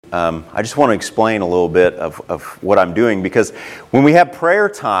I just want to explain a little bit of what I'm doing, because when we have prayer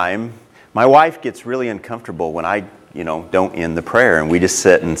time, my wife gets really uncomfortable when I don't end the prayer and we just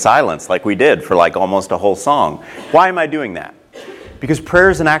sit in silence like we did for like almost a whole song. Why am I doing that? Because prayer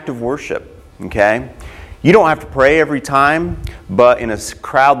is an act of worship, okay? You don't have to pray every time, but in a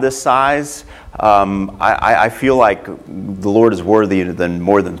crowd this size, I feel like the Lord is worthy than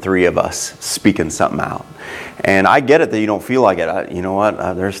more than three of us speaking something out. And I get it that you don't feel like it. You know what?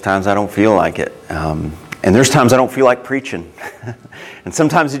 There's times I don't feel like it. And there's times I don't feel like preaching. And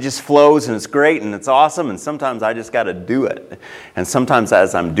sometimes it just flows and it's great and it's awesome. And sometimes I just got to do it. And sometimes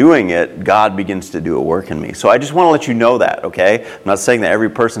as I'm doing it, God begins to do a work in me. So I just want to let you know that, okay? I'm not saying that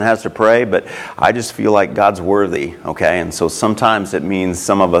every person has to pray, but I just feel like God's worthy, okay? And so sometimes it means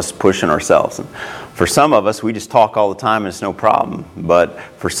some of us pushing ourselves. And for some of us, we just talk all the time and it's no problem. But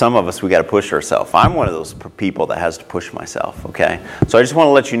for some of us, we got to push ourselves. I'm one of those people that has to push myself, okay? So I just want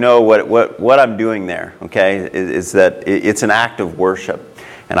to let you know what I'm doing there, okay? Is that it's an act of worship.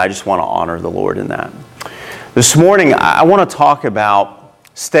 And I just want to honor the Lord in that. This morning, I want to talk about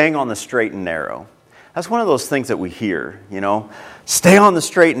staying on the straight and narrow. That's one of those things that we hear, stay on the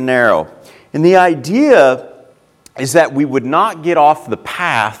straight and narrow. And the idea is that we would not get off the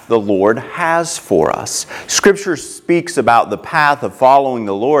path the Lord has for us. Scripture speaks about the path of following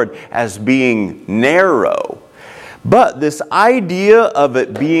the Lord as being narrow. But this idea of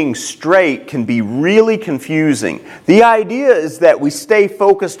it being straight can be really confusing. The idea is that we stay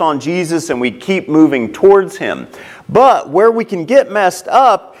focused on Jesus and we keep moving towards Him. But where we can get messed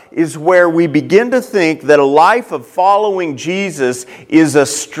up is where we begin to think that a life of following Jesus is a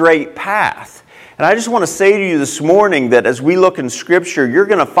straight path. And I just want to say to you this morning that as we look in Scripture, you're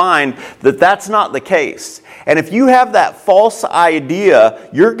going to find that that's not the case. And if you have that false idea,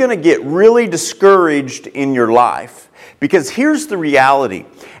 you're going to get really discouraged in your life. Because here's the reality.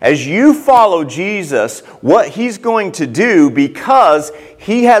 As you follow Jesus, what He's going to do, because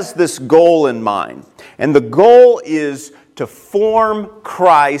He has this goal in mind. And the goal is to form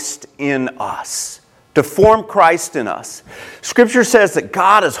Christ in us. To form Christ in us. Scripture says that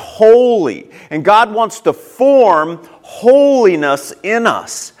God is holy, and God wants to form holiness in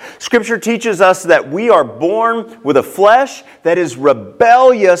us. Scripture teaches us that we are born with a flesh that is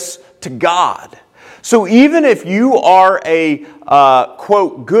rebellious to God. So even if you are a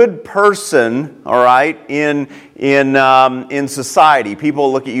quote good person, all right, in society,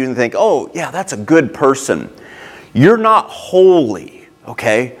 people look at you and think, "Oh, yeah, that's a good person." You're not holy,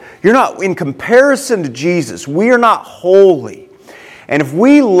 okay? You're not, in comparison to Jesus, we are not holy. And if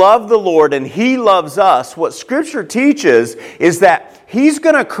we love the Lord and He loves us, what Scripture teaches is that He's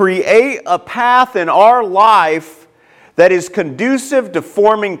going to create a path in our life that is conducive to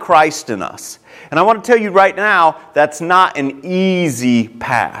forming Christ in us. And I want to tell you right now, that's not an easy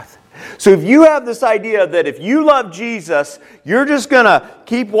path. So if you have this idea that if you love Jesus, you're just going to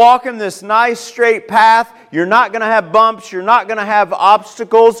keep walking this nice straight path, you're not going to have bumps, you're not going to have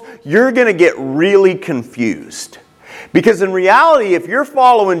obstacles, you're going to get really confused. Because in reality, if you're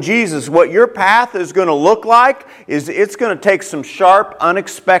following Jesus, what your path is going to look like is it's going to take some sharp,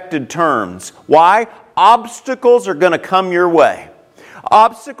 unexpected turns. Why? Obstacles are going to come your way.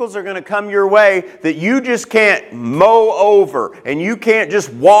 Obstacles are going to come your way that you just can't mow over and you can't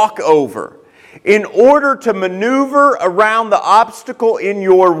just walk over. In order to maneuver around the obstacle in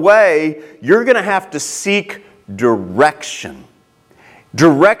your way, you're going to have to seek direction.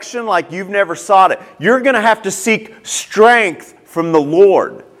 Direction like you've never sought it. You're going to have to seek strength from the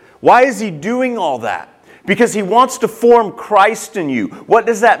Lord. Why is He doing all that? Because He wants to form Christ in you. What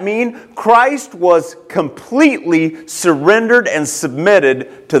does that mean? Christ was completely surrendered and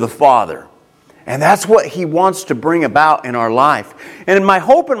submitted to the Father. And that's what He wants to bring about in our life. And my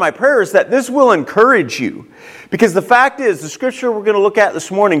hope and my prayer is that this will encourage you. Because the fact is, the Scripture we're going to look at this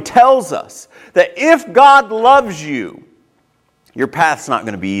morning tells us that if God loves you, your path's not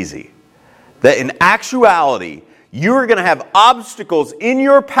going to be easy. That in actuality, you're going to have obstacles in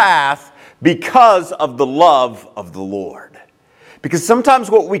your path because of the love of the Lord. Because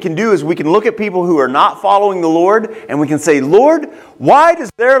sometimes what we can do is we can look at people who are not following the Lord and we can say, "Lord, why does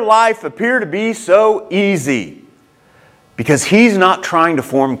their life appear to be so easy?" Because He's not trying to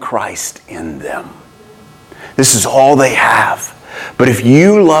form Christ in them. This is all they have. But if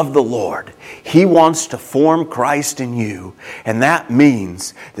you love the Lord, He wants to form Christ in you. And that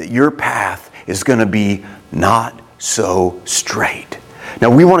means that your path is going to be not so straight. Now,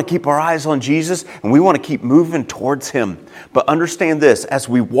 we want to keep our eyes on Jesus, and we want to keep moving towards Him. But understand this, as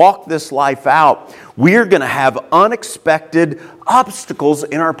we walk this life out, we are going to have unexpected obstacles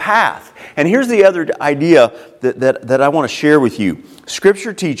in our path. And here's the other idea that I want to share with you.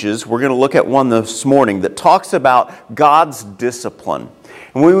 Scripture teaches, we're going to look at one this morning, that talks about God's discipline.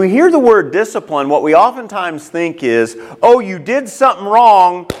 And when we hear the word discipline, what we oftentimes think is, oh, you did something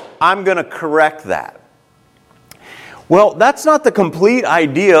wrong, I'm going to correct that. Well, that's not the complete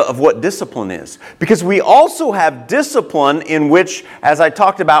idea of what discipline is. Because we also have discipline in which, as I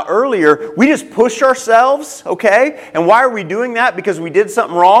talked about earlier, we just push ourselves, okay? And why are we doing that? Because we did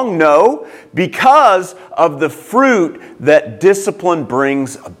something wrong? No. Because of the fruit that discipline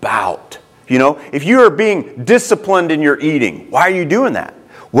brings about. You know, if you are being disciplined in your eating, why are you doing that?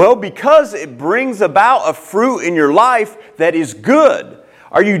 Well, because it brings about a fruit in your life that is good.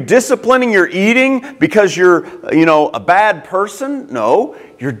 Are you disciplining your eating because you're, a bad person? No.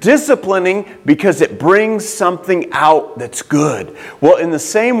 You're disciplining because it brings something out that's good. Well, in the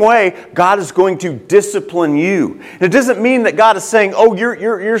same way, God is going to discipline you. And it doesn't mean that God is saying, oh,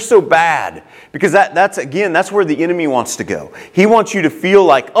 you're so bad. Because that's where the enemy wants to go. He wants you to feel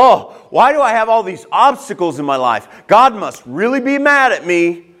like, oh, why do I have all these obstacles in my life? God must really be mad at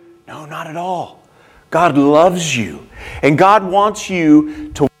me. No, not at all. God loves you. And God wants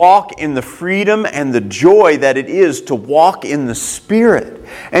you to walk in the freedom and the joy that it is to walk in the Spirit.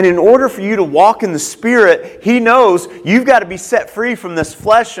 And in order for you to walk in the Spirit, He knows you've got to be set free from this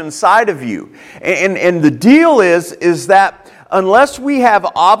flesh inside of you. And the deal is that unless we have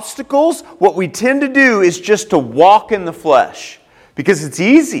obstacles, what we tend to do is just to walk in the flesh. Because it's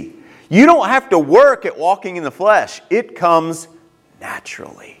easy. You don't have to work at walking in the flesh. It comes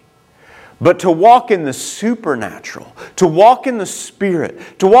naturally. But to walk in the supernatural, to walk in the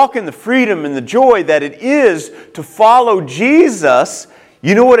Spirit, to walk in the freedom and the joy that it is to follow Jesus,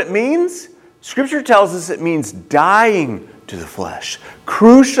 you know what it means? Scripture tells us it means dying to the flesh,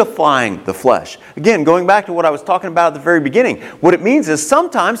 crucifying the flesh. Again, going back to what I was talking about at the very beginning, what it means is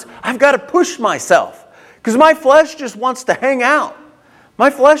sometimes I've got to push myself because my flesh just wants to hang out.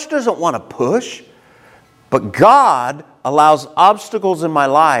 My flesh doesn't want to push, but God allows obstacles in my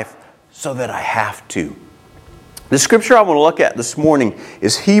life so that I have to. The scripture I want to look at this morning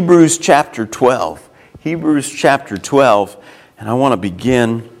is Hebrews chapter 12. Hebrews chapter 12, and I want to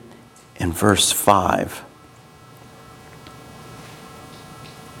begin in verse 5.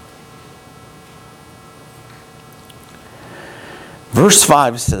 Verse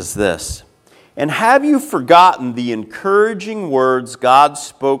 5 says this, "And have you forgotten the encouraging words God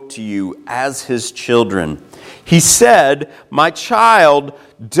spoke to you as His children? He said, 'My child,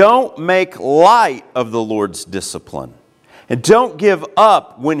 don't make light of the Lord's discipline, and don't give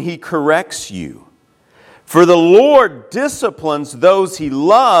up when He corrects you. For the Lord disciplines those He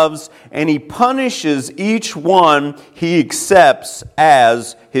loves, and He punishes each one He accepts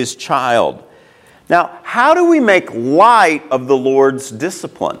as His child.'" Now, how do we make light of the Lord's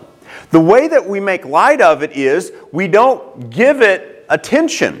discipline? The way that we make light of it is we don't give it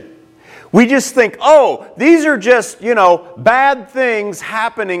attention. We just think, oh, these are just, bad things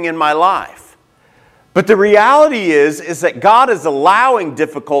happening in my life. But the reality is that God is allowing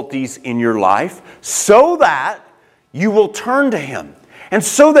difficulties in your life so that you will turn to Him. And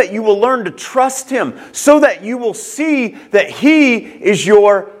so that you will learn to trust Him. So that you will see that He is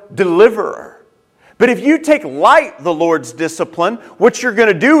your deliverer. But if you take light the Lord's discipline, what you're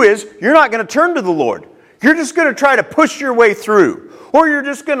going to do is you're not going to turn to the Lord. You're just going to try to push your way through. Or you're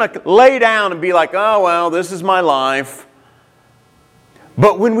just going to lay down and be like, oh, well, this is my life.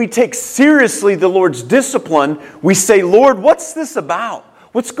 But when we take seriously the Lord's discipline, we say, Lord, what's this about?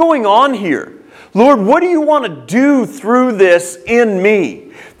 What's going on here? Lord, what do you want to do through this in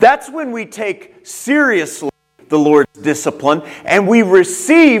me? That's when we take seriously the Lord's discipline and we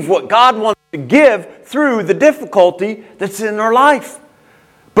receive what God wants to give through the difficulty that's in our life.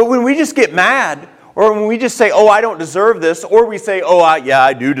 But when we just get mad, or when we just say, oh, I don't deserve this, or we say, oh,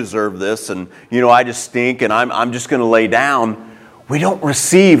 I do deserve this, and I just stink, and I'm just going to lay down, we don't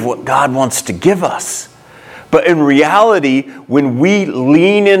receive what God wants to give us. But in reality, when we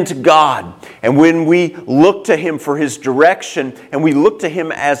lean into God, and when we look to Him for His direction, and we look to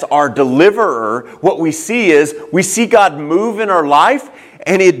Him as our deliverer, what we see is, we see God move in our life,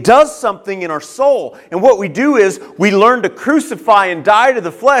 and it does something in our soul. And what we do is we learn to crucify and die to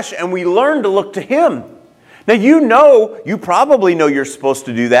the flesh, and we learn to look to Him. Now you probably know you're supposed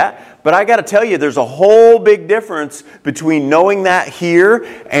to do that, but I got to tell you, there's a whole big difference between knowing that here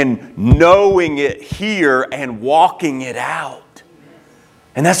and knowing it here and walking it out.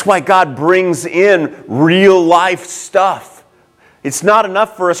 And that's why God brings in real life stuff. It's not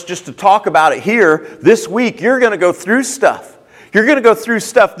enough for us just to talk about it here. This week, you're going to go through stuff. You're going to go through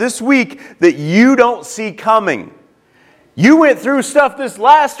stuff this week that you don't see coming. You went through stuff this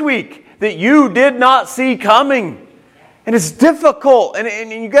last week that you did not see coming. And it's difficult,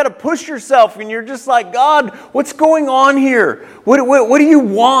 and you got to push yourself, and you're just like, God, what's going on here? What do you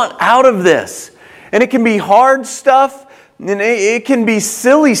want out of this? And it can be hard stuff, and it can be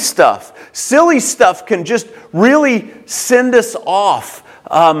silly stuff. Silly stuff can just really send us off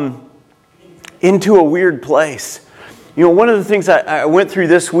into a weird place. You know, one of the things I went through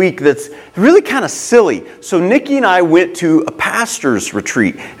this week that's really kind of silly. So Nikki and I went to a pastor's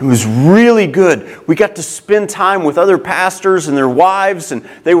retreat. It was really good. We got to spend time with other pastors and their wives, and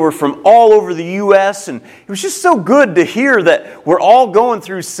they were from all over the U.S. And it was just so good to hear that we're all going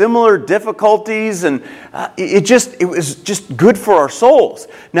through similar difficulties, and it was just good for our souls.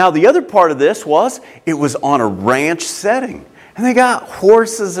 Now, the other part of this was it was on a ranch setting, and they got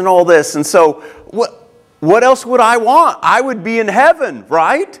horses and all this. And so what else would I want? I would be in heaven,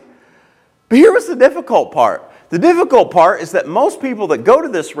 right? But here was the difficult part. The difficult part is that most people that go to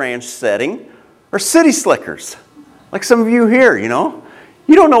this ranch setting are city slickers. Like some of you here, you know.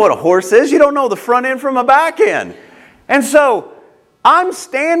 You don't know what a horse is. You don't know the front end from a back end. And so I'm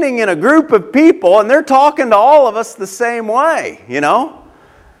standing in a group of people and they're talking to all of us the same way, you know.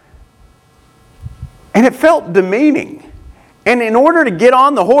 And it felt demeaning. And in order to get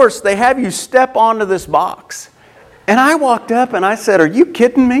on the horse, they have you step onto this box. And I walked up and I said, "Are you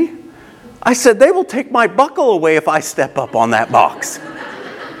kidding me?" I said, "They will take my buckle away if I step up on that box."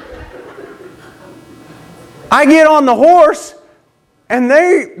 I get on the horse and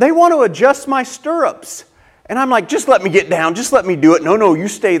they want to adjust my stirrups. And I'm like, "Just let me get down. Just let me do it." No, you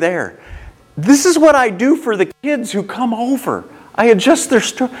stay there. This is what I do for the kids who come over. I adjust their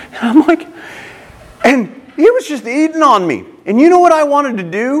stirrups. And I'm like, and he was just eating on me. And you know what I wanted to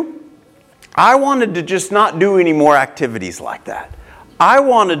do? I wanted to just not do any more activities like that. I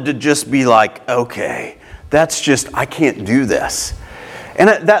wanted to just be like, okay, I can't do this. And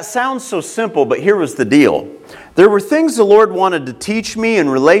that sounds so simple, but here was the deal. There were things the Lord wanted to teach me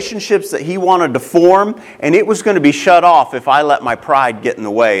and relationships that He wanted to form, and it was going to be shut off if I let my pride get in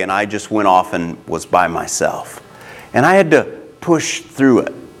the way and I just went off and was by myself. And I had to push through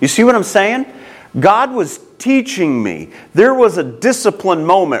it. You see what I'm saying? God was teaching me. There was a discipline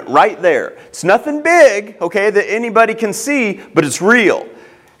moment right there. It's nothing big, okay, that anybody can see, but it's real.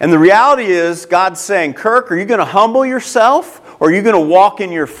 And the reality is, God's saying, "Kirk, are you going to humble yourself, or are you going to walk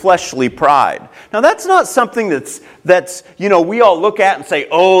in your fleshly pride?" Now, that's not something that's we all look at and say,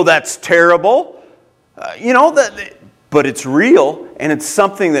 "Oh, that's terrible." But it's real, and it's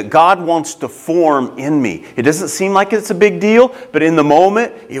something that God wants to form in me. It doesn't seem like it's a big deal, but in the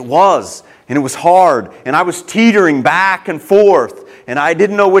moment, it was. And it was hard, and I was teetering back and forth, and I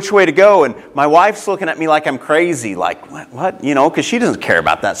didn't know which way to go, and my wife's looking at me like I'm crazy, like, what? You know, because she doesn't care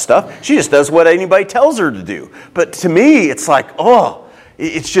about that stuff. She just does what anybody tells her to do. But to me, it's like,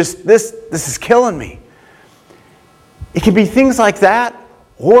 it's just, this is killing me. It can be things like that,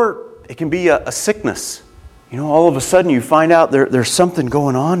 or it can be a sickness. You know, all of a sudden you find out there's something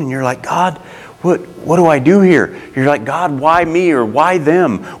going on, and you're like, "God, what do I do here?" You're like, "God, why me or why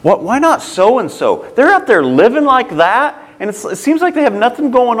them? Why not so-and-so? They're out there living like that, and it seems like they have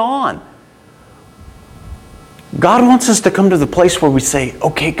nothing going on." God wants us to come to the place where we say,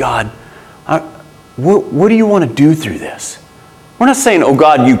 "Okay, God, what do you want to do through this?" We're not saying, "Oh,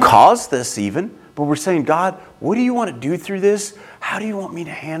 God, you caused this even," but we're saying, "God, what do you want to do through this? How do you want me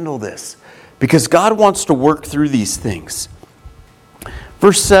to handle this?" Because God wants to work through these things.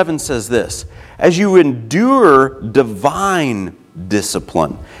 Verse 7 says this, "As you endure divine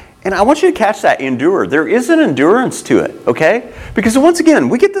discipline." And I want you to catch that, endure. There is an endurance to it, okay? Because once again,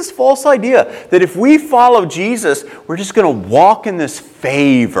 we get this false idea that if we follow Jesus, we're just going to walk in this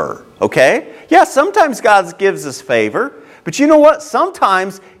favor, okay? Yeah, sometimes God gives us favor, but you know what?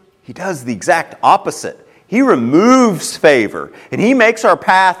 Sometimes He does the exact opposite. He removes favor, and He makes our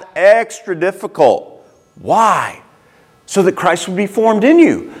path extra difficult. Why? So that Christ would be formed in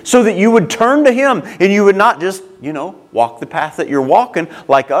you. So that you would turn to Him and you would not just, walk the path that you're walking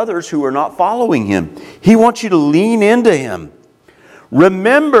like others who are not following Him. He wants you to lean into Him.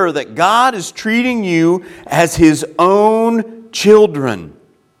 Remember that God is treating you as His own children.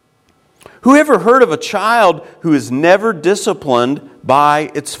 Who ever heard of a child who is never disciplined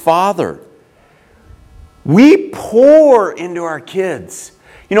by its father? We pour into our kids.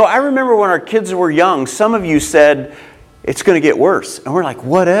 I remember when our kids were young, some of you said, "It's going to get worse." And we're like,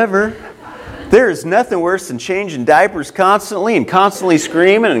 whatever. There is nothing worse than changing diapers constantly and constantly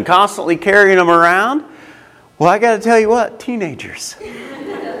screaming and constantly carrying them around. Well, I got to tell you what, teenagers.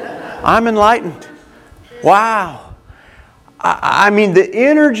 I'm enlightened. Wow. I mean, the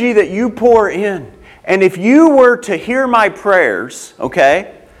energy that you pour in. And if you were to hear my prayers,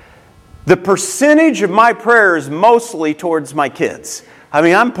 okay, the percentage of my prayer is mostly towards my kids. I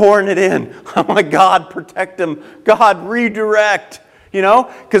mean, I'm pouring it in. I'm like, God, protect them. God, redirect. You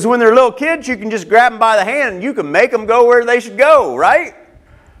know, because when they're little kids, you can just grab them by the hand and you can make them go where they should go, right?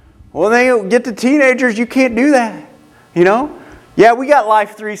 Well, they get to teenagers, you can't do that. You know? Yeah, we got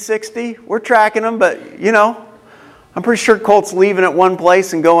Life 360. We're tracking them, but, you know, I'm pretty sure Colt's leaving at one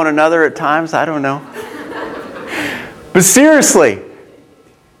place and going another at times. I don't know. But seriously,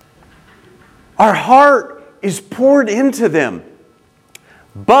 our heart is poured into them.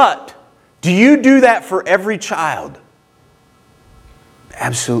 But do you do that for every child?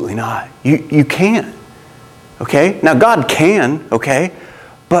 Absolutely not. You can't. Okay? Now God can, okay?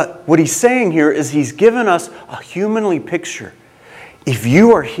 But what He's saying here is He's given us a humanly picture. If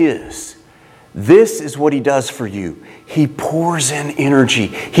you are His, this is what He does for you. He pours in energy.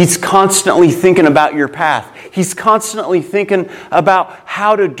 He's constantly thinking about your path. He's constantly thinking about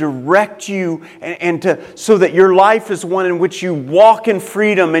how to direct you so that your life is one in which you walk in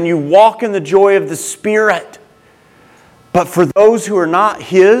freedom and you walk in the joy of the Spirit. But for those who are not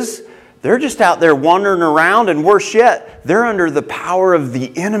His, they're just out there wandering around, and worse yet, they're under the power of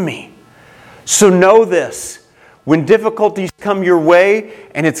the enemy. So know this. When difficulties come your way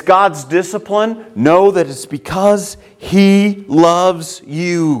and it's God's discipline, know that it's because He loves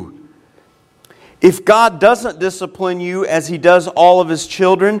you. If God doesn't discipline you as He does all of His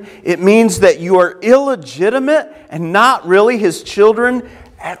children, it means that you are illegitimate and not really His children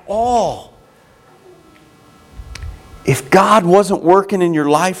at all. If God wasn't working in your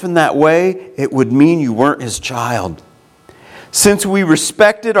life in that way, it would mean you weren't His child. Since we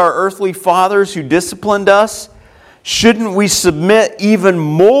respected our earthly fathers who disciplined us, shouldn't we submit even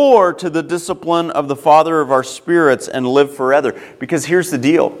more to the discipline of the Father of our spirits and live forever? Because here's the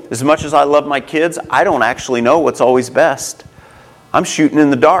deal. As much as I love my kids, I don't actually know what's always best. I'm shooting in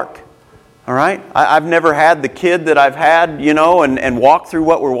the dark. All right? I've never had the kid that I've had, you know, and walked through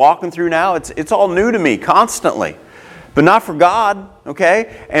what we're walking through now. It's all new to me constantly. But not for God,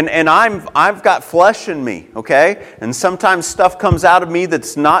 okay? And I've got flesh in me, okay? And sometimes stuff comes out of me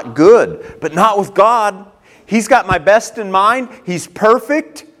that's not good. But not with God. He's got my best in mind. He's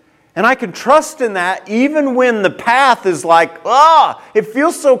perfect. And I can trust in that even when the path is like, it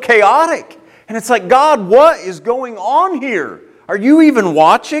feels so chaotic. And it's like, God, what is going on here? Are you even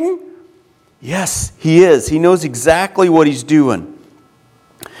watching? Yes, He is. He knows exactly what He's doing.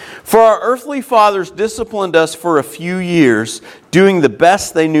 For our earthly fathers disciplined us for a few years, doing the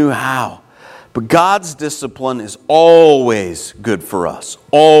best they knew how. But God's discipline is always good for us.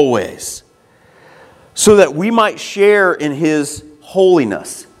 Always. So that we might share in His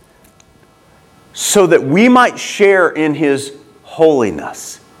holiness. So that we might share in His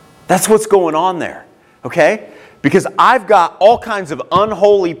holiness. That's what's going on there. Okay? Because I've got all kinds of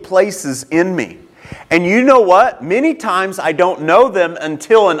unholy places in me. And you know what? Many times I don't know them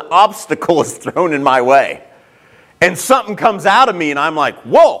until an obstacle is thrown in my way. And something comes out of me and I'm like,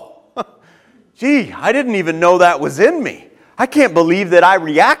 whoa, gee, I didn't even know that was in me. I can't believe that I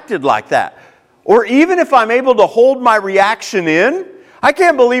reacted like that. Or even if I'm able to hold my reaction in, I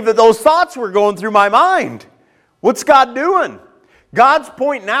can't believe that those thoughts were going through my mind. What's God doing? God's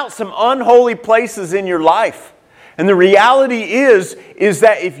pointing out some unholy places in your life. And the reality is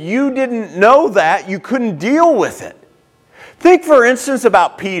that if you didn't know that, you couldn't deal with it. Think, for instance,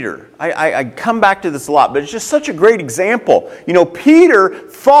 about Peter. I come back to this a lot, but it's just such a great example. You know, Peter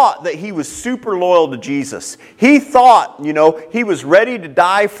thought that he was super loyal to Jesus. He thought, you know, he was ready to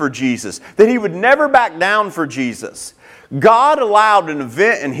die for Jesus, that he would never back down for Jesus. God allowed an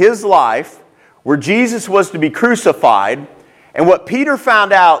event in his life where Jesus was to be crucified, and what Peter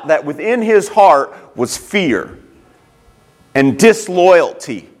found out that within his heart was fear and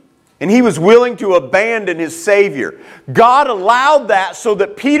disloyalty. And he was willing to abandon his Savior. God allowed that so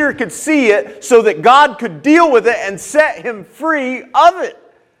that Peter could see it, so that God could deal with it and set him free of it.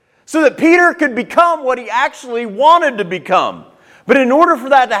 So that Peter could become what he actually wanted to become. But in order for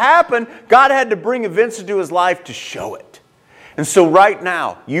that to happen, God had to bring events into his life to show it. And so right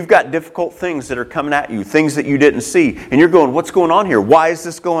now, you've got difficult things that are coming at you, things that you didn't see. And you're going, what's going on here? Why is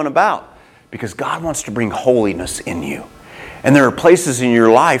this going about? Because God wants to bring holiness in you. And there are places in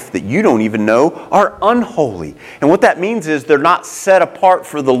your life that you don't even know are unholy. And what that means is they're not set apart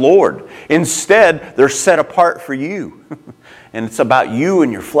for the Lord. Instead, they're set apart for you. And it's about you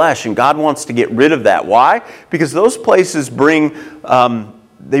and your flesh. And God wants to get rid of that. Why? Because those places bring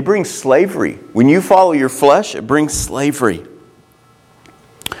they bring slavery. When you follow your flesh, it brings slavery.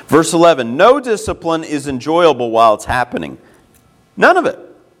 Verse 11, no discipline is enjoyable while it's happening. None of it.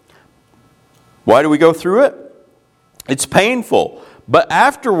 Why do we go through it? It's painful. But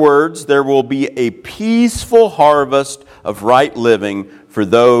afterwards, there will be a peaceful harvest of right living for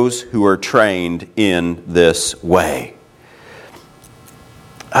those who are trained in this way.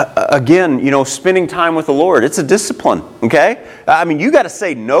 Again, spending time with the Lord, it's a discipline, okay? I mean, you got to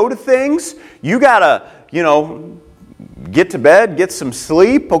say no to things. You got to, get to bed, get some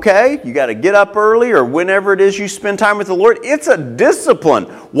sleep, okay? You got to get up early or whenever it is you spend time with the Lord. It's a discipline.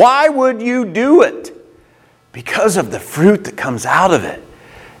 Why would you do it? Because of the fruit that comes out of it.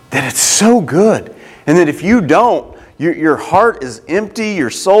 That it's so good. And that if you don't, your heart is empty, your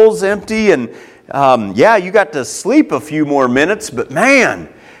soul's empty, and you got to sleep a few more minutes, but man,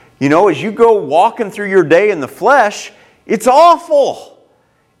 as you go walking through your day in the flesh, it's awful.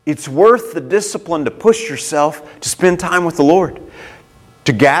 It's worth the discipline to push yourself to spend time with the Lord,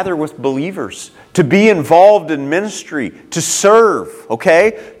 to gather with believers, to be involved in ministry, to serve,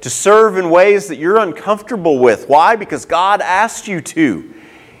 okay? To serve in ways that you're uncomfortable with. Why? Because God asked you to.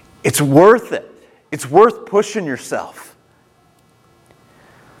 It's worth it. It's worth pushing yourself.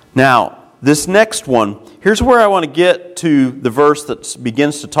 Now, this next one, here's where I want to get to the verse that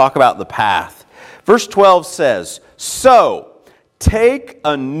begins to talk about the path. Verse 12 says, so, take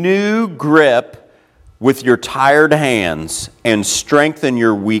a new grip with your tired hands and strengthen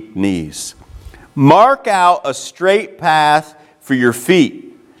your weak knees. Mark out a straight path for your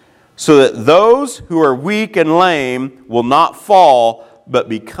feet, so that those who are weak and lame will not fall, but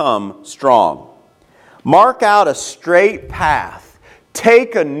become strong. Mark out a straight path.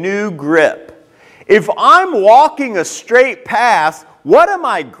 Take a new grip. If I'm walking a straight path, what am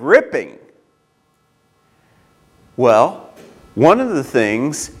I gripping? Well, one of the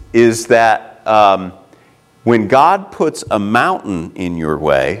things is that when God puts a mountain in your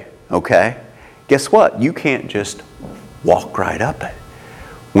way, okay, guess what? You can't just walk right up it.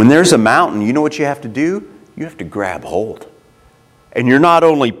 When there's a mountain, you know what you have to do? You have to grab hold. And you're not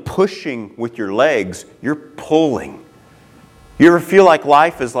only pushing with your legs, you're pulling. You ever feel like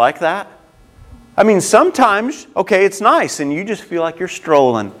life is like that? I mean, sometimes, okay, it's nice and you just feel like you're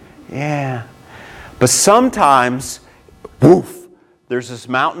strolling. Yeah. But sometimes, woof, there's this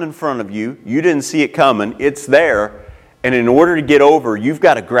mountain in front of you. You didn't see it coming. It's there. And in order to get over, you've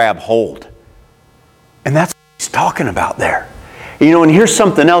got to grab hold. And that's what he's talking about there. And here's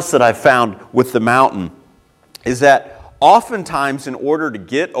something else that I've found with the mountain, is that oftentimes in order to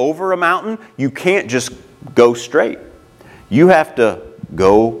get over a mountain, you can't just go straight. You have to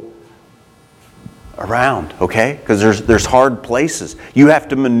go around, okay? Because there's hard places. You have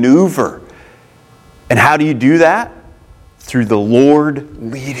to maneuver. And how do you do that? Through the Lord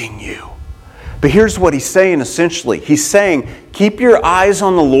leading you. But here's what he's saying essentially. He's saying, keep your eyes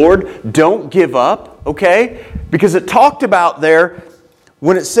on the Lord. Don't give up, okay? Because it talked about there,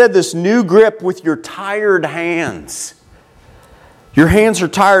 when it said this new grip with your tired hands. Your hands are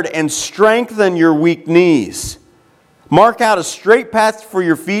tired, and strengthen your weak knees. Mark out a straight path for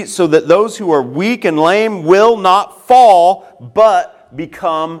your feet so that those who are weak and lame will not fall, but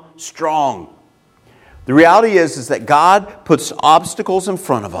become strong. The reality is that God puts obstacles in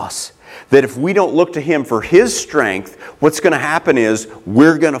front of us, that if we don't look to Him for His strength, what's going to happen is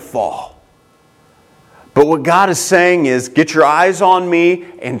we're going to fall. But what God is saying is, get your eyes on me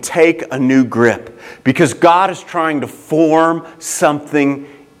and take a new grip. Because God is trying to form something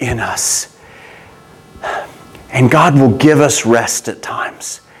in us. And God will give us rest at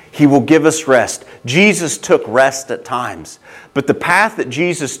times. He will give us rest. Jesus took rest at times. But the path that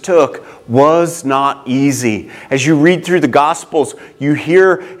Jesus took was not easy. As you read through the Gospels, you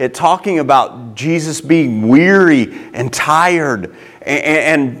hear it talking about Jesus being weary and tired.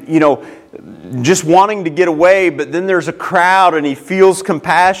 And just wanting to get away, but then there's a crowd and He feels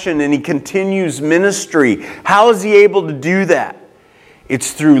compassion and He continues ministry. How is He able to do that?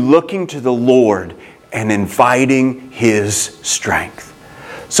 It's through looking to the Lord and inviting His strength.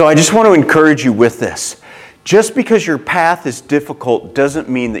 So I just want to encourage you with this. Just because your path is difficult doesn't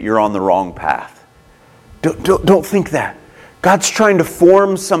mean that you're on the wrong path. Don't think that. God's trying to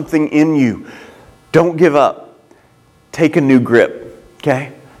form something in you. Don't give up. Take a new grip,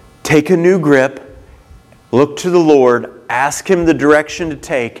 okay? Take a new grip, look to the Lord, ask Him the direction to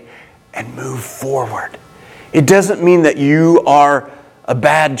take, and move forward. It doesn't mean that you are a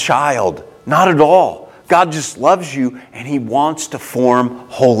bad child. Not at all. God just loves you and He wants to form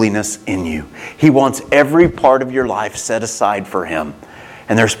holiness in you. He wants every part of your life set aside for Him.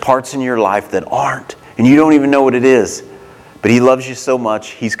 And there's parts in your life that aren't. And you don't even know what it is. But He loves you so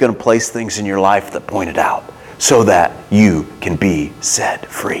much, He's going to place things in your life that point it out so that you can be set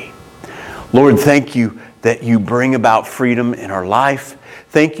free. Lord, thank you that you bring about freedom in our life.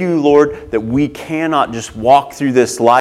 Thank you, Lord, that we cannot just walk through this life